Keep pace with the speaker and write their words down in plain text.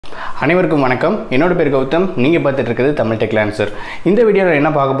அனைவருக்கும் வணக்கம். என்னோட பேர் கௌதம். நீங்கள் பார்த்துட்டு இருக்கிறது தமிழ் TechLancer. இந்த வீடியோவில் என்ன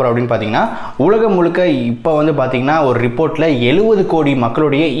பார்க்க போகிறோம் அப்படின்னு பார்த்தீங்கன்னா, உலகம் முழுக்க இப்போ வந்து பார்த்தீங்கன்னா ஒரு ரிப்போர்ட்டில் 70 கோடி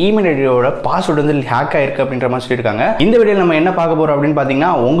மக்களுடைய இமெயில் ஐடியோட பாஸ்வேர்டு வந்து ஹேக் ஆயிருக்கு அப்படின்ற மாதிரி சொல்லியிருக்காங்க. இந்த வீடியோவில் நம்ம என்ன பார்க்க போகிறோம் அப்படின்னு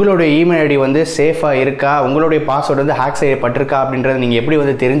பார்த்தீங்கன்னா, உங்களுடைய இமெயில் ஐடி வந்து சேஃபாக இருக்கா, உங்களுடைய பாஸ்வேர்டு வந்து ஹேக் செய்யப்பட்டிருக்கா அப்படின்றத நீங்கள் எப்படி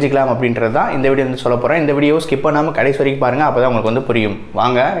வந்து தெரிஞ்சுக்கலாம் அப்படின்றது தான் இந்த வீடியோ வந்து சொல்ல போகிறேன். இந்த வீடியோ ஸ்கிப் பண்ணாமல் கடைசி வரைக்கும் பாருங்கள், அப்போ தான் உங்களுக்கு வந்து புரியும்.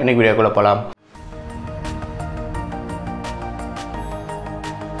 வாங்க இன்னைக்கு வீடியோக்குள்ளே போகலாம்.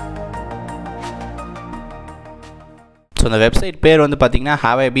 ஸோ அந்த வெப்சைட் பேர் வந்து பார்த்தீங்கன்னா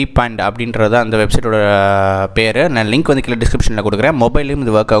have-a-bee-point அப்படின்றது அந்த வெப்சைட்டோட பேர். நான் லிங்க் வந்து கீழே டிஸ்கிரிப்ஷனில் கொடுக்குறேன். மொபைலையும்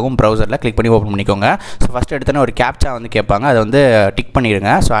இது ஒர்க் ஆகும், ப்ரௌசரில் கிளிக் பண்ணி ஓப்பன் பண்ணிக்கோங்க. ஸோ ஃபஸ்ட்டு எடுத்தோன்னே ஒரு கேப்ச்சா வந்து கேட்பாங்க, அதை வந்து டிக்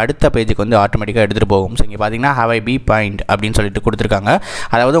பண்ணிடுங்க. ஸோ அடுத்த பேஜுக்கு வந்து ஆட்டோமேட்டிக்காக எடுத்துகிட்டு போகும். ஸோ இங்கே பார்த்தீங்கன்னா have-a-bee-point அப்படின்னு சொல்லிட்டு கொடுத்துருக்காங்க.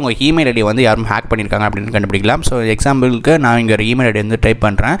 அதாவது உங்கள் இமெயில் ஐடி வந்து யாரும் ஹேக் பண்ணியிருக்காங்க அப்படின்னு கண்டுபிடிக்கலாம். ஸோ எக்ஸாம்பிளுக்கு நான் இங்கே ஒரு இமெயில் ஐடி வந்து டைப்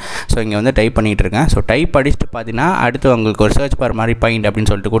பண்ணுறேன். ஸோ இங்கே வந்து டைப் பண்ணிகிட்டு இருக்கேன். ஸோ டைப் படிச்சுட்டு பார்த்தீங்கன்னா அடுத்து உங்களுக்கு ஒரு சர்ச் பார் மாதிரி பாயிண்ட்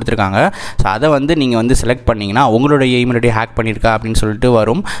அப்படின்னு சொல்லிட்டு கொடுத்துருக்காங்க. ஸோ அதை வந்து நீங்கள் வந்து செலக்ட் பண்ணிங்கன்னா உங்களுடைய இமெயில் ஐடி ஹேக் பண்ணியிருக்கா அப்படின்னு சொல்லிட்டு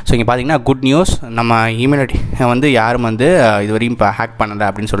வரும். ஸோ இங்கே பார்த்தீங்கன்னா குட் நியூஸ், நம்ம இமெயில் ஐடி வந்து யாரும் வந்து இதுவரையும் இப்போ ஹேக் பண்ணலை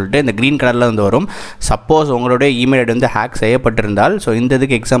அப்படின்னு சொல்லிட்டு இந்த க்ரீன் கலரில் வந்து வரும். சப்போஸ் உங்களுடைய இமெயில் ஐடி வந்து ஹேக் செய்யப்பட்டிருந்தால், ஸோ இந்த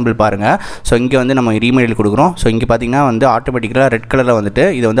இதுக்கு எக்ஸாம்பிள் பாருங்கள். ஸோ இங்கே வந்து நம்ம இமெயில் கொடுக்குறோம். ஸோ இங்கே பார்த்தீங்கன்னா வந்து ஆட்டோமேட்டிக்கலாக ரெட் கலரில் வந்துட்டு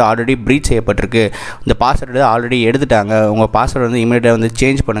இது வந்து ஆல்ரெடி ப்ரீச் செய்யப்பட்டிருக்கு, இந்த பாஸ்வேர்டு ஆல்ரெடி எடுத்துட்டாங்க, உங்கள் பாஸ்வேர்டு வந்து இமெயிலில் வந்து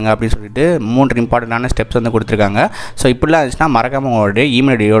சேஞ்ச் பண்ணுங்கள் அப்படின்னு சொல்லிட்டு 3 இம்பார்ட்டண்டான ஸ்டெப்ஸ் வந்து கொடுத்துருக்காங்க. ஸோ இப்படிலாம் இருந்துச்சுன்னா மறக்காமல் உங்களுடைய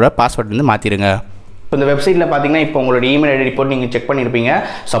இமெயில் ஐடியோட பாஸ்வேர்டு வந்து மாற்றிடுங்க. இந்த வெப்சைட்டில் பார்த்தீங்கன்னா இப்போ உங்களோட இமெயில் ஐடி ரிப்போர்ட் நீங்கள் செக் பண்ணியிருப்பீங்க.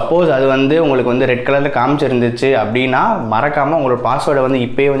 சப்போஸ் அது வந்து உங்களுக்கு வந்து ரெட் கலரில் காமிச்சிருந்துச்சு அப்படின்னா மறக்காமல் உங்களோட பாஸ்வேர்டை வந்து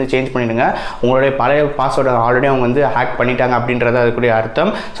இப்போயே வந்து சேஞ்ச் பண்ணிவிடுங்க. உங்களுடைய பழைய பாஸ்வேர்டை ஆல்ரெடி அவங்க வந்து ஹேக் பண்ணிட்டாங்க அப்படின்றது அதுக்குரிய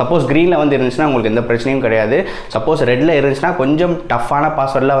அர்த்தம். சப்போஸ் க்ரீனில் வந்து இருந்துச்சுன்னா உங்களுக்கு எந்த பிரச்சனையும் கிடையாது. சப்போஸ் ரெட்டில் இருந்துச்சுன்னா கொஞ்சம் டஃப்பான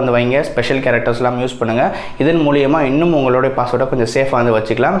பாஸ்வேர்டெலாம் வந்து வைங்க, ஸ்பெஷல் கேரக்டர்ஸ்லாம் யூஸ் பண்ணுங்கள். இதன் மூலியமாக இன்னும் உங்களுடைய பாஸ்வேர்டை கொஞ்சம் சேஃபாக வந்து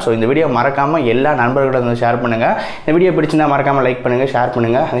வச்சுக்கலாம். ஸோ இந்த வீடியோ மறக்காமல் எல்லா நண்பர்களோட வந்து ஷேர் பண்ணுங்கள். இந்த வீடியோ பிடிச்சிருந்தால் மறக்காமல் லைக் பண்ணுங்கள், ஷேர்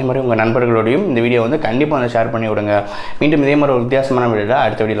பண்ணுங்கள். அதே மாதிரி உங்கள் நண்பர்களோடையும் இந்த வீடியோ வந்து கண்டிப்பாக வந்து ஷேர் பண்ணி விடுங்க. மீண்டும் இதே மாதிரி ஒரு வித்தியாசமான வீடியோவில்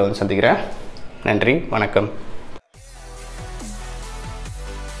அடுத்த வீடியோவில் வந்து சந்திக்கிறேன். நன்றி, வணக்கம்.